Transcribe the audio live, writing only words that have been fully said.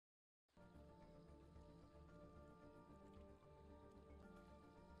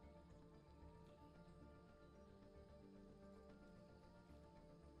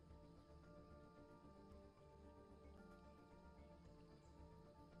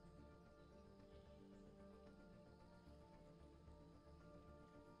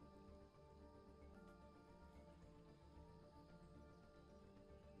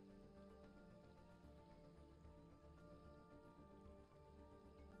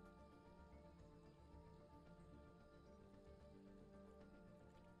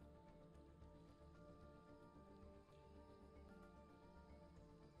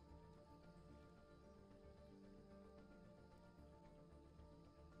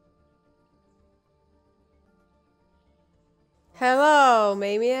Hello,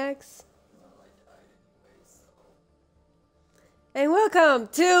 maniacs. And welcome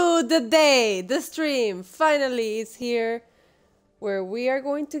to the day. The stream finally is here where we are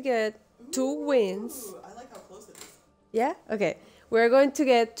going to get 2 wins. I like how close it is. Yeah? Okay. We're going to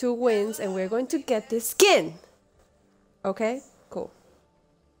get 2 wins and we're going to get this skin. Okay? Cool.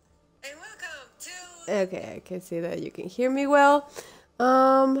 And welcome to... Okay, I can see that you can hear me well.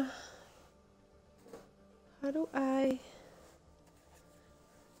 How do I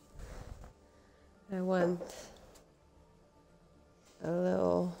want a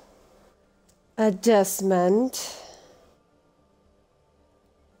little adjustment.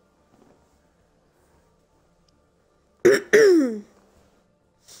 I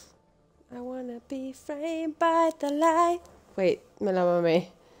wanna be framed by the light. Wait, me la mamé,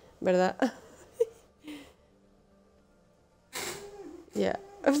 ¿verdad? Yeah.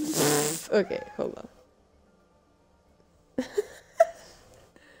 Okay, hold on.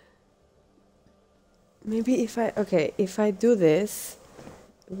 Maybe if I do this,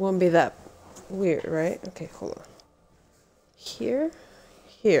 it won't be that weird, right? Okay, hold on. Here,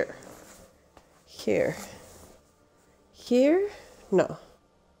 here, here, here, no.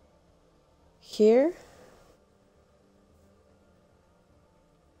 Here.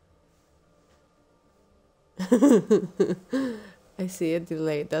 I see a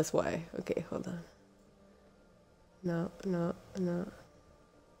delay, that's why. Okay, hold on. No, no, no.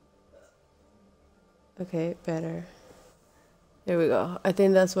 Okay, better. There we go. I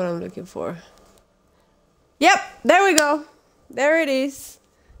think that's what I'm looking for. Yep, there we go. There it is.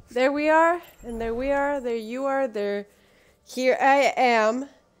 There we are, and there we are. There you are. There. Here I am.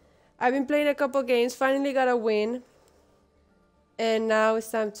 I've been playing a couple games. Finally got a win. And now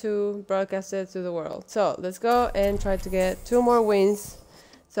it's time to broadcast it to the world. So let's go and try to get 2 more wins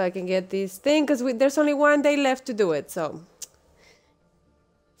so I can get this thing. Because there's only 1 day left to do it. So.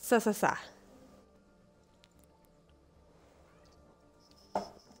 Sa.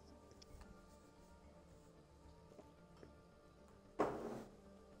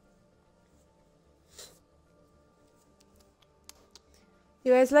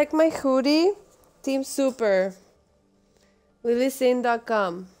 You guys like my hoodie? Team Super.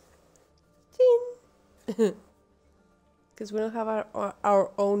 LilySyn.com. Because we don't have our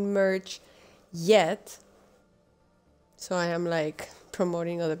own merch yet. So I am like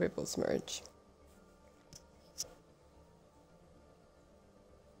promoting other people's merch.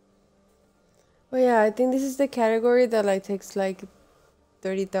 Oh yeah, I think this is the category that like takes like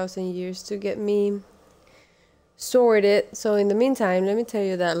 30,000 years to get me sorted. So in the meantime, let me tell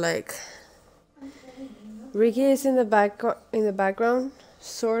you that like Rikki is in the background,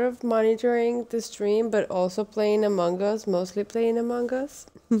 sort of monitoring the stream, but also playing Among Us, mostly playing Among Us.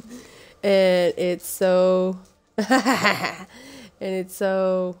 And it's so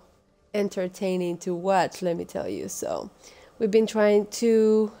entertaining to watch, let me tell you. So we've been trying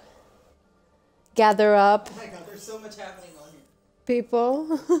to gather up Oh my god, there's so much happening on here.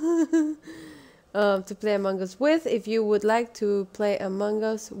 People to play Among Us with. If you would like to play Among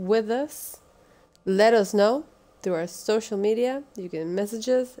Us with us, let us know through our social media. You can message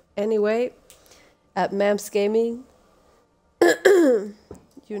us anyway at Mam's Gaming. You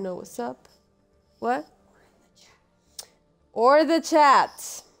know what's up. What? Or the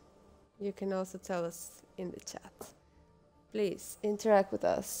chat. You can also tell us in the chat. Please interact with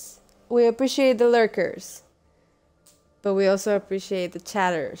us. We appreciate the lurkers. But we also appreciate the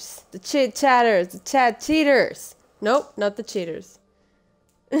chatters. The chit-chatters. The chat cheaters. Nope, not the cheaters.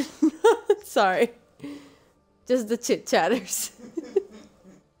 Sorry. Just the chit-chatters.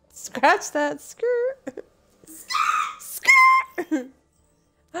 Scratch that. Skrr. Skrr.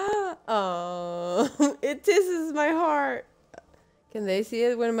 Oh, it tisses my heart. Can they see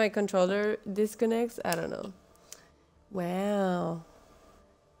it when my controller disconnects? I don't know. Wow.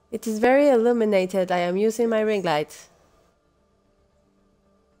 It is very illuminated. I am using my ring light.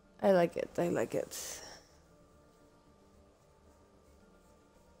 I like it. I like it.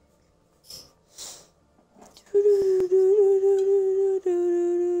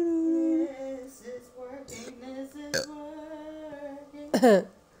 This is working. This is working.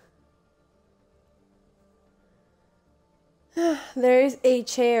 There is a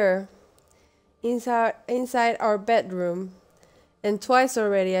chair inside our bedroom. And twice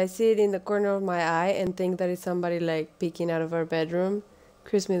already I see it in the corner of my eye and think that it's somebody like peeking out of our bedroom.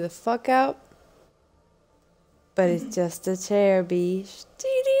 Creeps me the fuck out. But it's just a chair, bitch.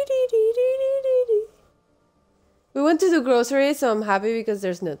 We went to the grocery, so I'm happy because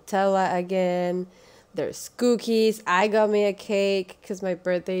there's Nutella again. There's cookies. I got me a cake because my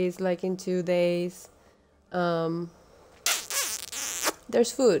birthday is like in 2 days.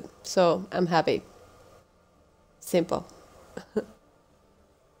 there's food, so I'm happy. Simple.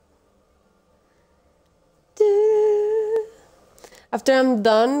 After I'm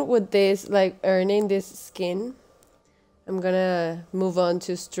done with this, like earning this skin, I'm gonna move on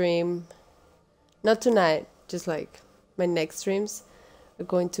to stream. Not tonight, just like my next streams are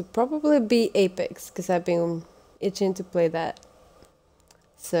going to probably be Apex, because I've been itching to play that.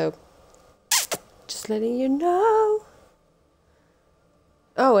 So, just letting you know.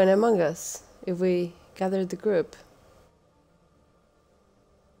 Oh, and Among Us, if we gather the group.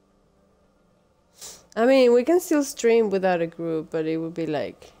 I mean, we can still stream without a group, but it would be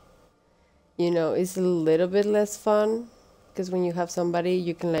like, you know, it's a little bit less fun. Because when you have somebody,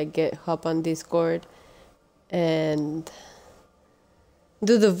 you can like hop on Discord and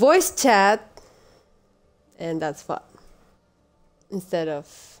do the voice chat. And that's fun. Instead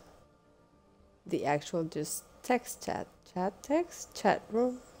of the actual just text chat. Chat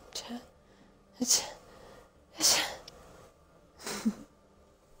room, chat.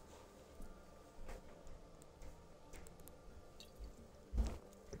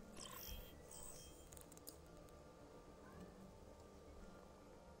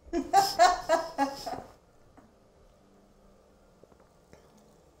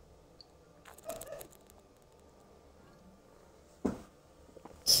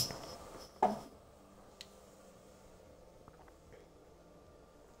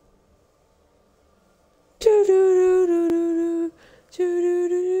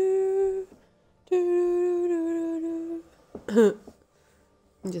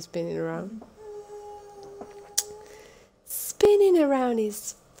 I'm just spinning around. Spinning around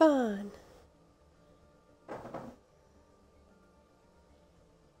is fun.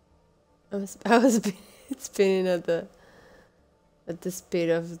 I was spinning at the speed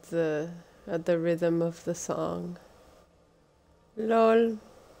of the rhythm of the song. Lol.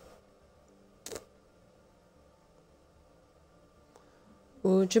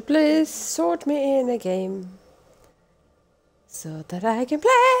 Would you please sort me in a game so that I can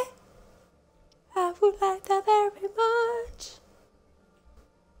play? I would like that very much.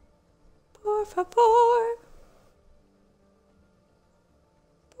 Por favor.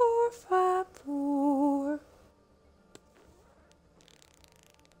 Por favor.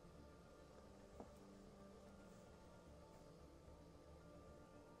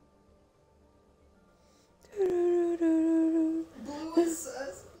 Blue is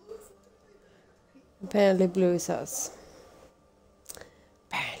us. Apparently blue is us.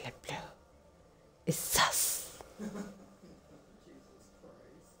 Apparently blue is sus.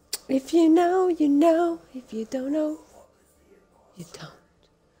 If you know, you know. If you don't know, you don't.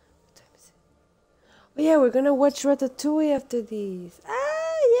 What time is it? Oh yeah, we're gonna watch Ratatouille after these.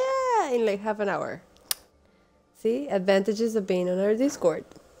 Ah yeah, in like half an hour. See, advantages of being on our Discord.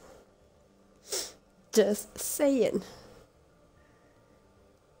 Just saying.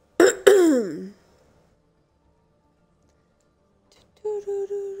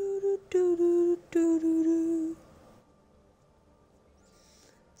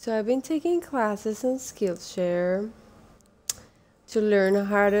 So I've been taking classes on Skillshare to learn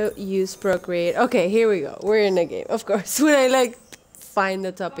how to use Procreate. Okay, here we go. We're in a game. Of course, when I like find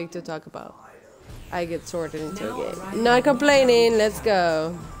the topic to talk about, I get sorted into a game. Not complaining. Let's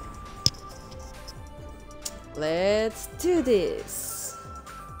go. Let's do this.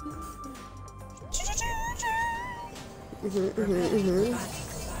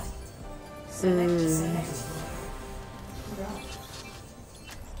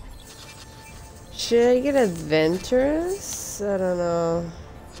 Should I get adventurous? I don't know.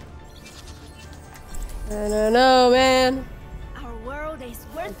 I don't know, man. Our world is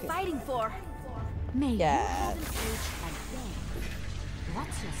worth fighting for. May Yeah.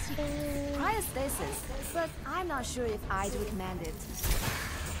 What's your secret? Cryostasis, but I'm not sure if I'd recommend it.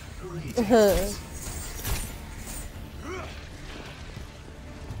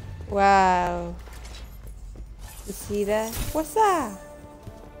 Wow. You see that? What's that?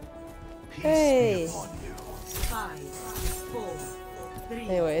 Hey. 5, 4, 3,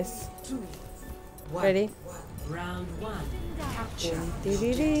 Anyways, 2, 1. ready? Round 1. Capture.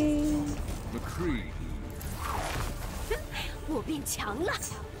 Dee-dee-dee. McCree. 我变强了。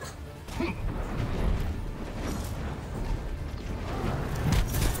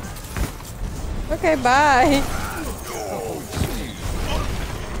 Okay, bye.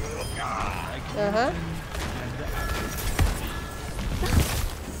 Uh-huh.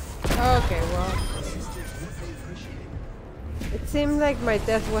 Okay, well. It seemed like my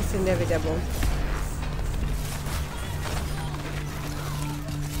death was inevitable.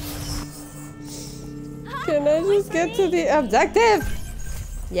 Can I just get to the objective?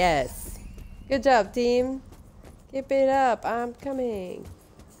 Yes. Good job, team. Keep it up. I'm coming.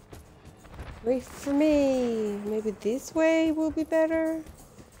 Wait for me. Maybe this way will be better.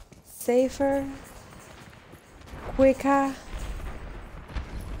 Safer. Quicker.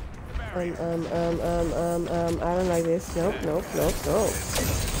 I don't like this. Nope, nope, nope, nope.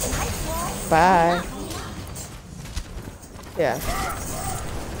 Bye. Yeah.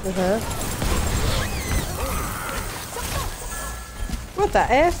 What the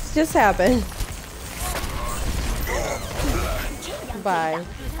F just happened? Bye.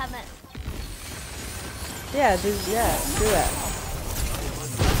 Yeah, do that.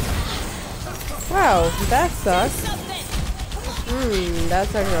 Wow, that sucks.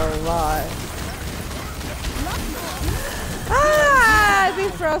 That's actually a lot. Ah, I've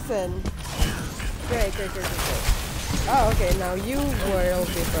been frozen. Great. Oh, okay, now you will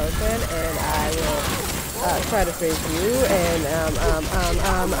be frozen, and I will try to freeze you, and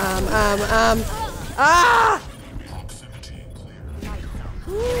ah!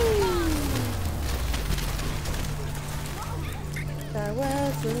 That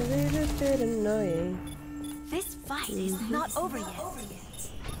was a little bit annoying. This fight is not over yet.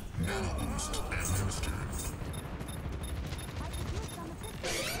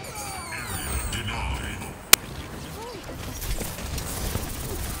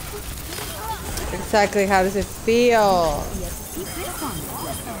 Exactly, how does it feel?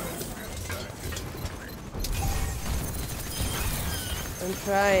 I'm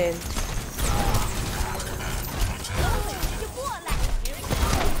trying.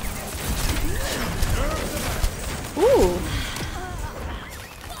 Ooh.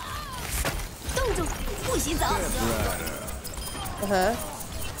 Uh-huh.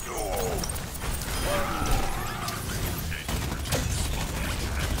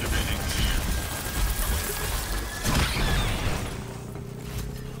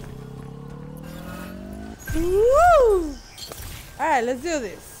 Woo! Alright, let's do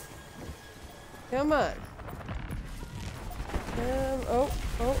this. Come on. Oh,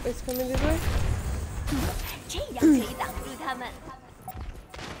 it's coming this way.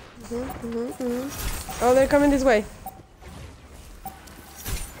 Oh, they're coming this way.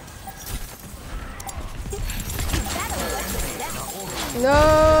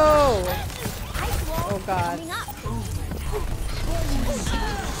 No! Oh God.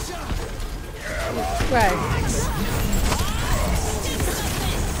 Right.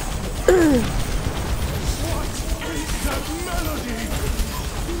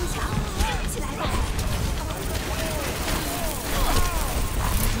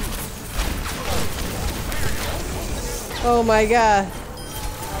 Oh my God.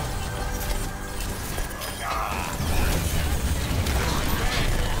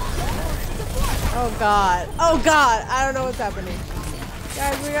 Oh God. Oh God. I don't know what's happening.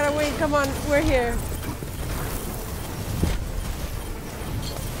 Guys, we gotta wait. Come on. We're here.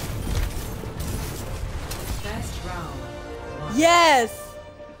 Best round. Yes!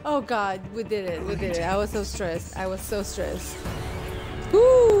 Oh God, we did it. We did it. I was so stressed.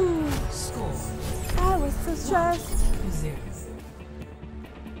 Woo! Score. I was so stressed. 0.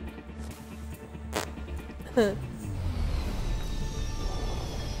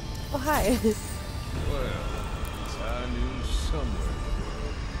 Oh, hi. Well, I knew somewhere.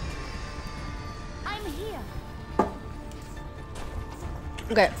 I'm here.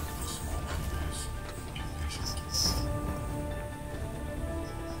 Okay.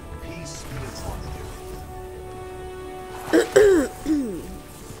 Peace be upon you.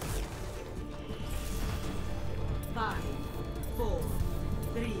 5, 4,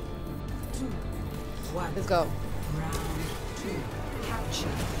 3, 2, 1. Let's go. Round 2. Capture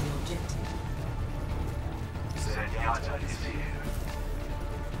the objective. Zenyatta is here.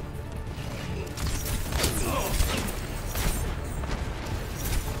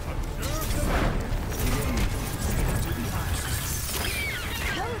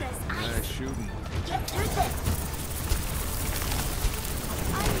 Nice shooting. Get through this.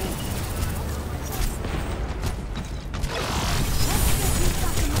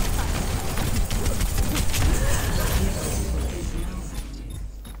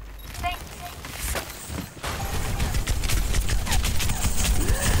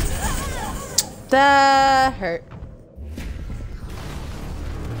 That hurt.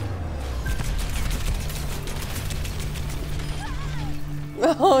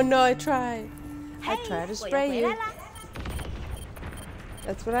 Oh no, I tried. I tried to spray you.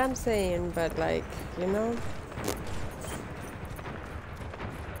 That's what I'm saying, but like, you know.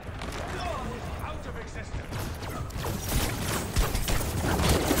 Out of existence.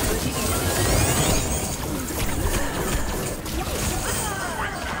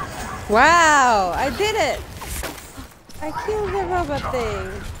 Wow, I did it! I killed the robot thing.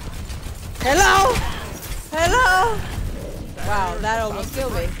 Hello? Hello? Wow, that almost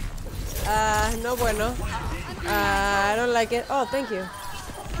killed me. No bueno. I don't like it. Oh, thank you.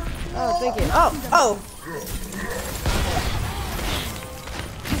 Oh, thank you. Oh, oh!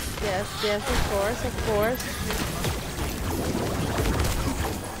 Yes, yes, of course, of course.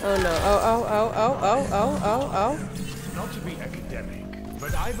 Oh no, oh. Not to be academic,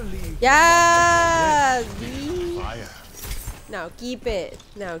 but I believe Yes! fire. Now keep it.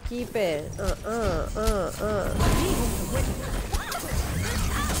 Now keep it.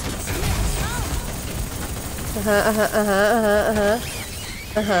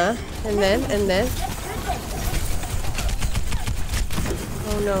 And then.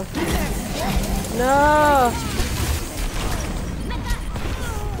 Oh no. No!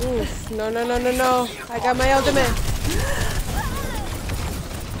 Oof. No. I got my ultimate.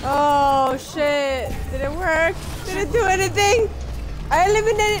 Oh shit. Did it work? Did it do anything? I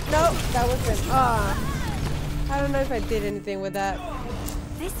eliminated. No, that was it. I don't know if I did anything with that.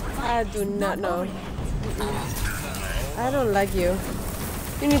 I do not know. I don't like you.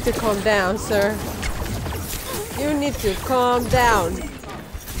 You need to calm down, sir. You need to calm down.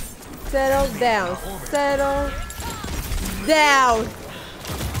 Settle down. Settle down.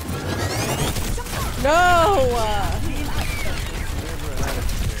 No!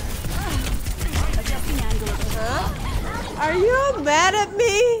 Huh? Are you all mad at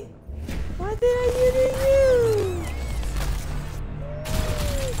me? What did I do to you?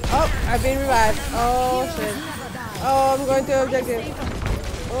 Oh, I've been revived. Oh, shit. Oh, I'm going to objective.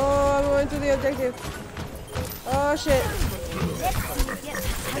 Oh, I'm going to the objective. Oh, shit.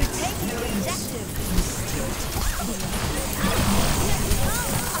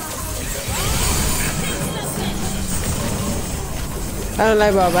 I don't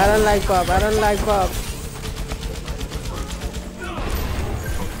like Bob. I don't like Bob. I don't like Bob.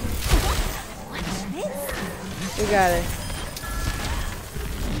 You got it.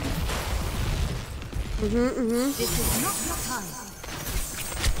 This is not your time.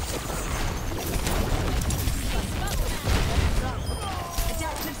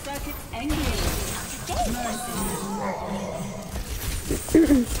 Adaptive circuits engaged.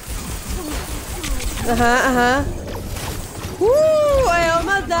 Woo! I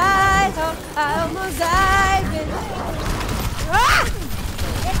almost died. Oh, I almost died. Ah!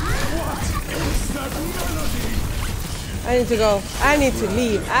 I need to go. I need to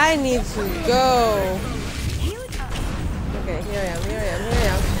leave. I need to go. Okay, here I am.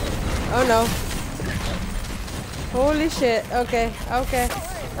 Oh no. Holy shit. Okay.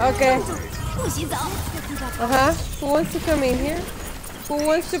 Who wants to come in here? Who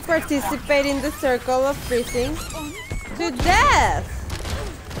wants to participate in the circle of freezing to death?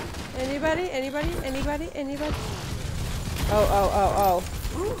 Anybody? Oh.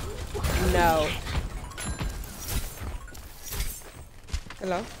 No.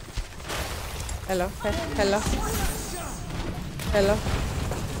 Hello.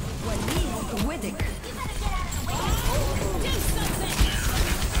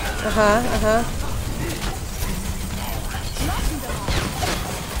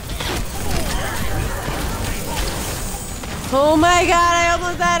 Oh my god, I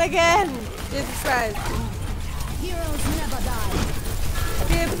almost died again! Jesus Christ. Heroes never die.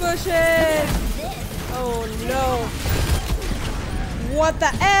 Keep pushing! Oh no. What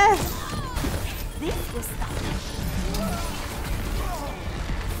the F? This was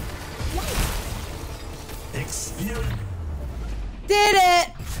Did it!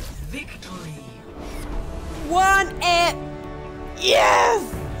 Victory. Won it! Yes!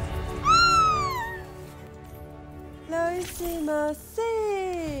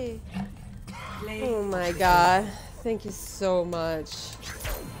 Oh my god. Thank you so much.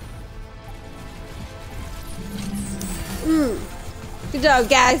 Good job,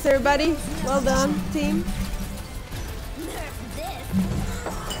 guys, everybody. Well done, team.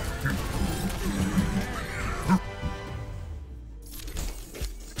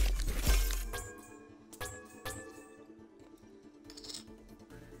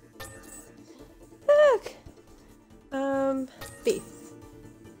 Look. Beef.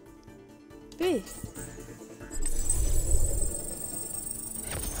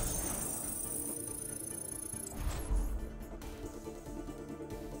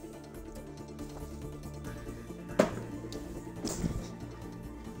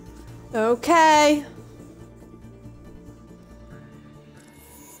 Okay.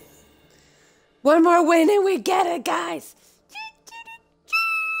 One more win and we get it, guys.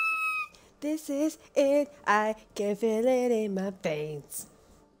 This is it. I can feel it in my veins.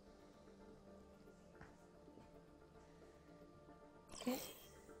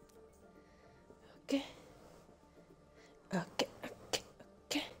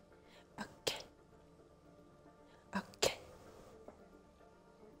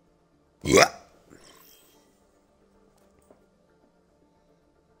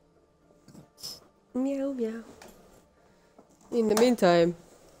 In the meantime,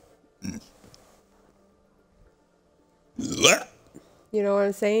 you know what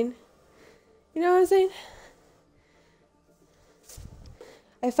I'm saying? You know what I'm saying?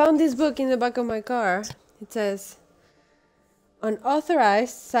 I found this book in the back of my car. It says,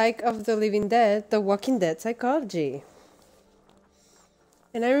 Unauthorized Psych of the Living Dead, The Walking Dead Psychology.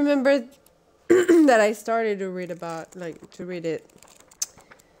 And I remember that I started to read it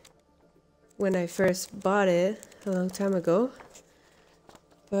when I first bought it a long time ago.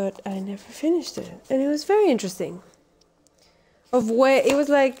 But I never finished it. And it was very interesting. It was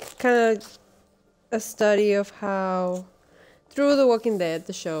like kind of a study of how, through The Walking Dead,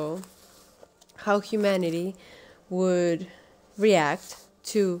 the show, how humanity would react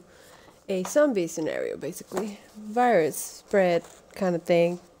to a zombie scenario, basically. Virus spread kind of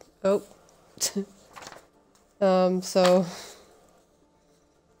thing. Oh. So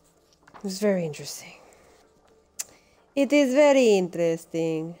it was very interesting. It is very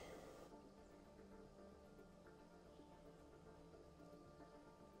interesting.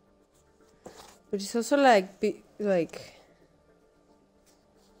 But it's also like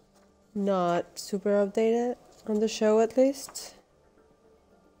not super updated on the show, at least.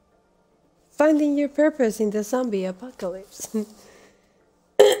 Finding your purpose in the zombie apocalypse.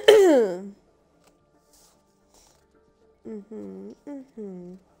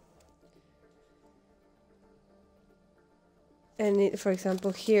 And it, for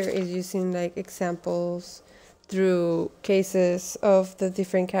example, here is using like examples through cases of the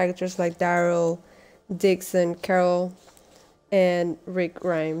different characters like Daryl, Dixon, Carol, and Rick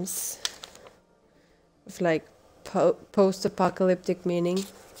Grimes. Of like post-apocalyptic meaning.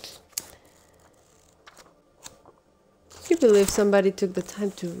 Can you believe somebody took the time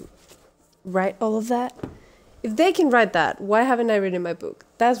to write all of that? If they can write that, why haven't I written my book?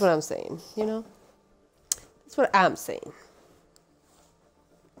 That's what I'm saying, you know? That's what I'm saying.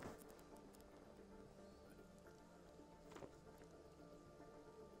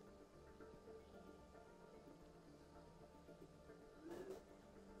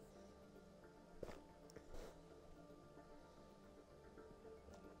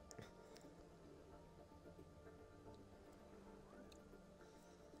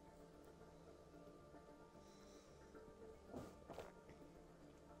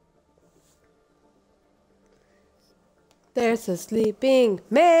 There's a sleeping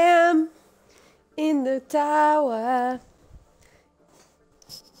man in the tower,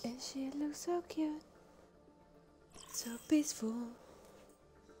 and she looks so cute, so peaceful.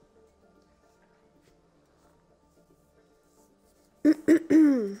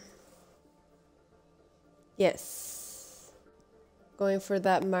 Yes, going for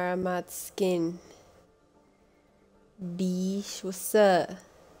that Marammat skin. Beesh, what's up?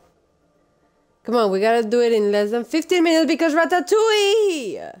 Come on, we gotta do it in less than 15 minutes because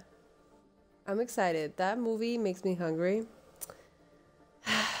Ratatouille! I'm excited. That movie makes me hungry.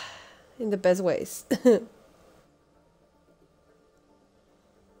 In the best ways. And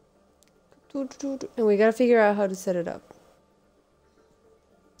we gotta figure out how to set it up.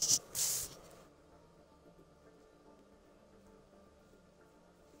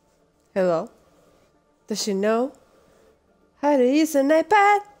 Hello? Does she know how to use an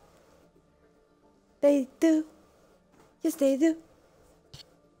iPad? They do. Yes, they do.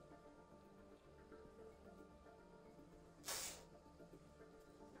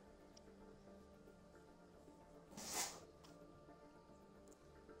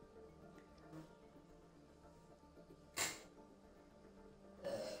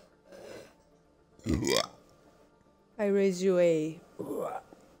 I raise you a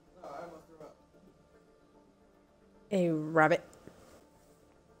rabbit.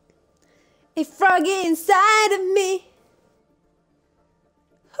 A froggy inside of me.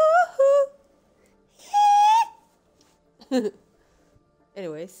 Hoo-hoo. Yeah.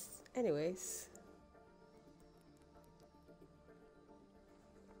 Anyways.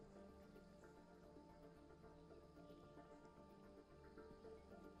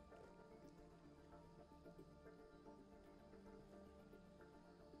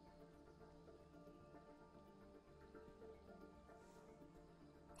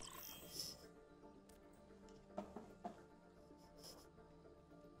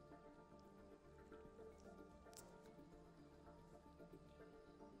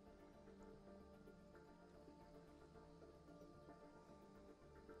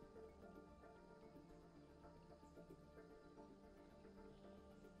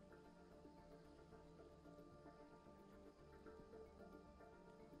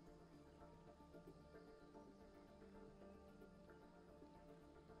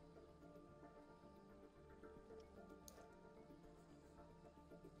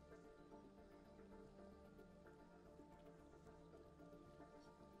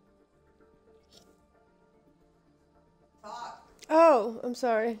 Oh, I'm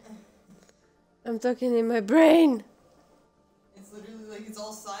sorry. I'm talking in my brain. It's literally like it's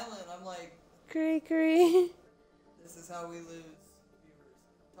all silent. I'm like, Cree. this is how we lose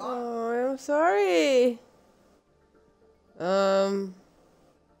viewers. Talk. Oh, I'm sorry.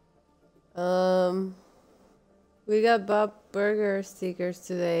 We got Bob Burger stickers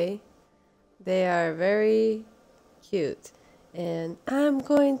today. They are very cute. And I'm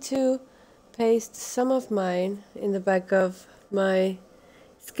going to paste some of mine in the back of my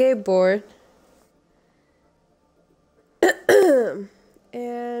skateboard.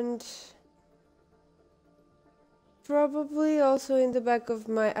 And probably also in the back of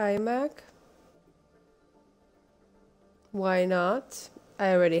my iMac. Why not?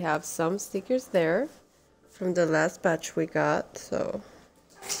 I already have some stickers there from the last batch we got, so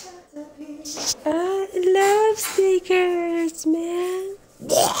I love stickers, man.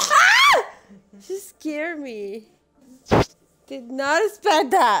 She scared me. Did not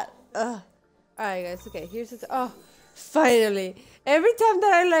expect that. Alright guys, okay, here's it. Oh, finally. Every time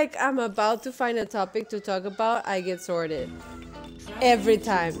that I'm about to find a topic to talk about, I get sorted. Every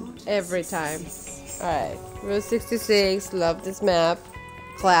time. Alright, Route 66, love this map.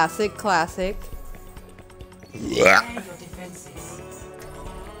 Classic. Prepare your defenses.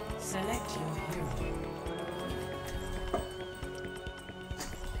 Select your hero.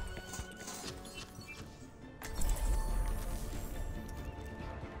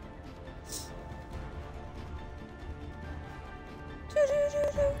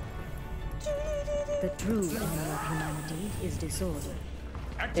 The true enemy of humanity is disorder.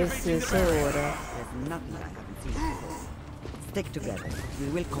 It's disorder. There's nothing I haven't seen before. Stick together. We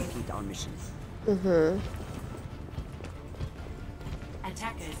will complete our mission.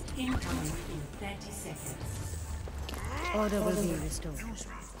 Attackers incoming in 30 seconds. Order will be restored.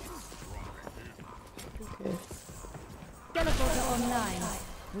 Okay. Teleporter online.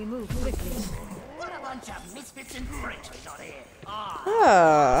 We move quickly. What a bunch of misfits and freaks we got here.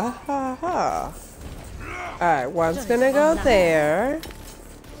 Alright, one's gonna go there.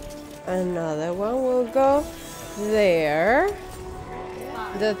 Another one will go there.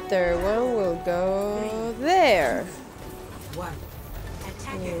 The third one will go there. One.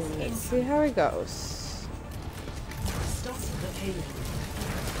 Attackers Let's incoming. see how it goes. Stop the payload.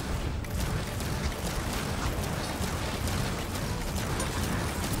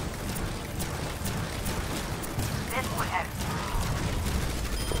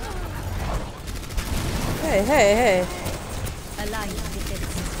 Hey. Aligned defense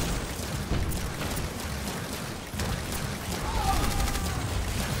system.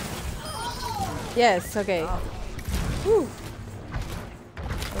 Yes, okay. Whew.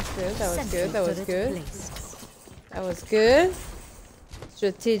 That was good. That was good.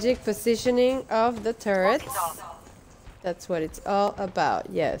 Strategic positioning of the turrets. That's what it's all about.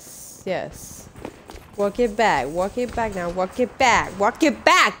 Yes. Walk it back now. Walk it back,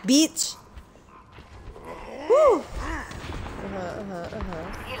 bitch. Woo.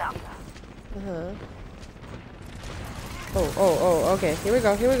 Oh, okay. Here we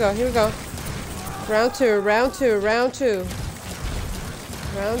go. Round two.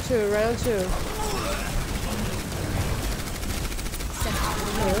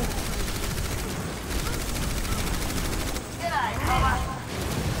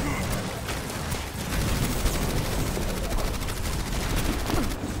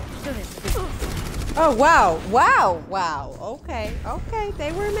 Oh, wow. Okay,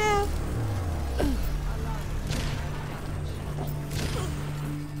 they were mad.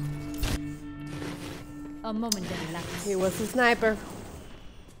 A momentary lapse. It was a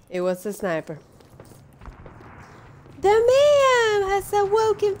sniper. The man has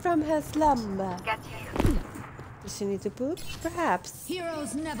awoken from her slumber. Does she need to poop? Perhaps.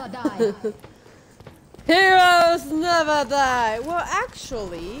 Heroes never die. Heroes never die. Well,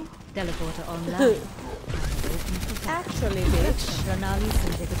 actually, Teleporter online. bitch. Pranali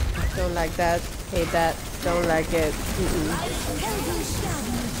Synthetic. Don't like that. Hate that. Don't like it.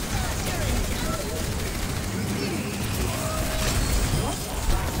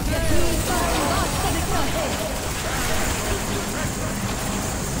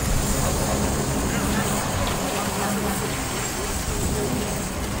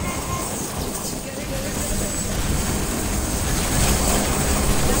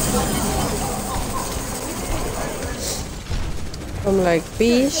 I'm like,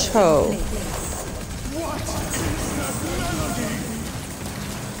 bish ho.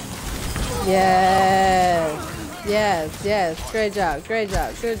 Yes. Great job. Good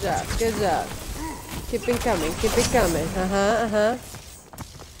job. Keep it coming.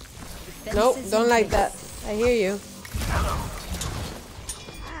 Nope, don't like that. I hear you.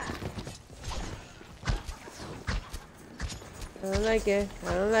 don't like it.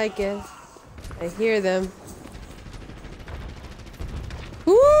 I don't like it. I hear them.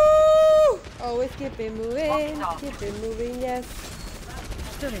 Woo! Always keep it moving. Keep it moving, yes.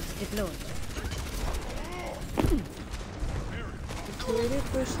 Turret deployed. Security,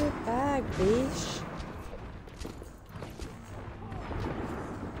 push it back, bitch.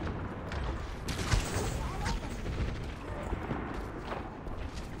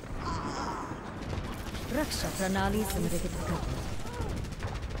 रक्षा प्रणाली समर्पित कर।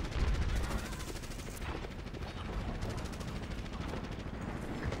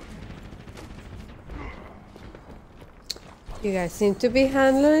 You guys seem to be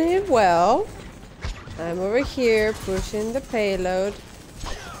handling it well. I'm over here pushing the payload.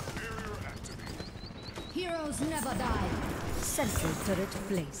 Heroes never die. Sensor turret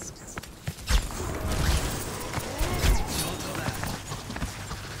placed.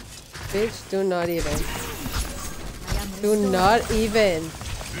 Bitch, do not even. Do not even.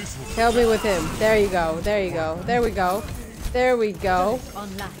 Help me with him. There you go. There you go. There we go. There we go.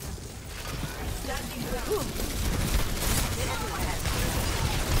 Online.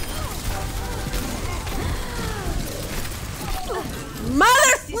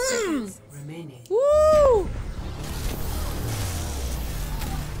 Mother! Remaining. Woo!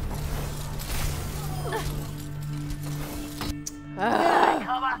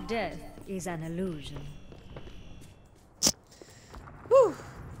 Death is an illusion. Whew.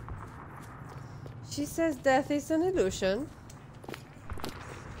 She says death is an illusion.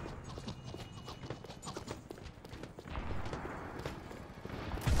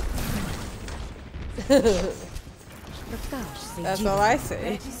 That's all I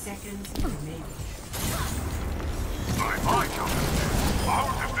say. 30 seconds remaining.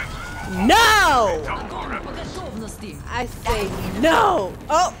 No! I say no!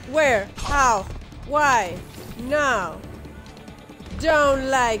 Oh, where? How? Why? No. Don't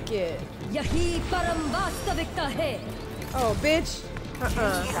like it. यही परम वास्तविकता है. Oh, bitch.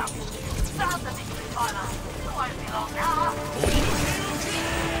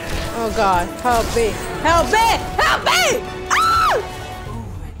 Oh God, help me! Help me! Help me! Ah!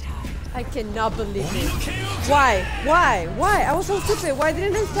 I cannot believe it. Why? Why? Why? I was so stupid. Why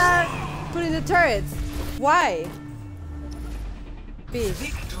didn't I start putting the turrets? Why?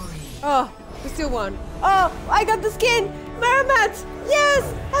 Bitch. Oh, we still won. Oh, I got the skin! Marammat! Yes!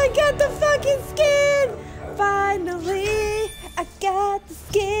 I got the fucking skin! Finally! I got the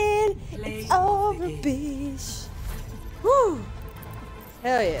skin! It's over, bitch! Woo!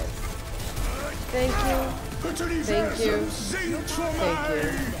 Hell yes. Thank you. Thank you. Thank you.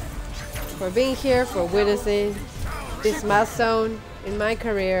 For being here, for witnessing this milestone in my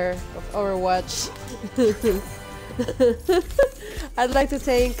career of Overwatch. I'd like to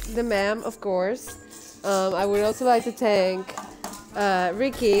thank the ma'am, of course. I would also like to thank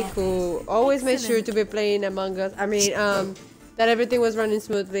RIKKI, who always made sure to be playing Among Us. I mean, that everything was running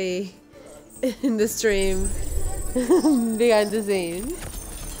smoothly in the stream, behind the scenes.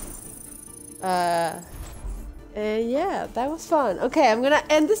 And yeah, that was fun. Okay, I'm gonna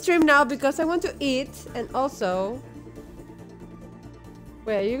end the stream now because I want to eat, and also...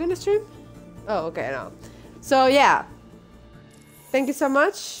 Wait, are you gonna stream? Oh, okay, no. So yeah, thank you so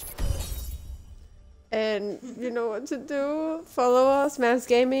much. And you know what to do. Follow us, Mavs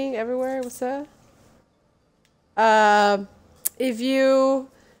Gaming, everywhere. What's up? If you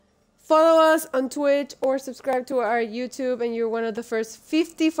follow us on Twitch or subscribe to our YouTube and you're one of the first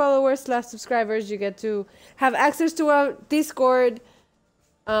 50 followers / subscribers, you get to have access to our Discord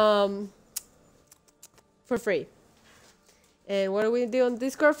for free. And what do we do on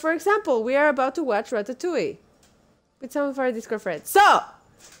Discord? For example, we are about to watch Ratatouille with some of our Discord friends. So,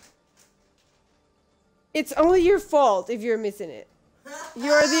 it's only your fault if you're missing it.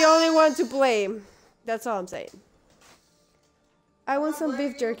 You're the only one to blame. That's all I'm saying. I want some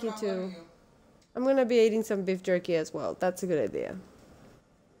beef jerky too. I'm gonna be eating some beef jerky as well. That's a good idea.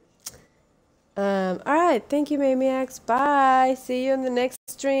 Alright, thank you, Maniacs. Bye. See you in the next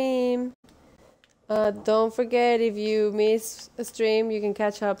stream. Don't forget, if you miss a stream, you can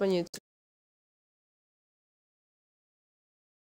catch up on YouTube.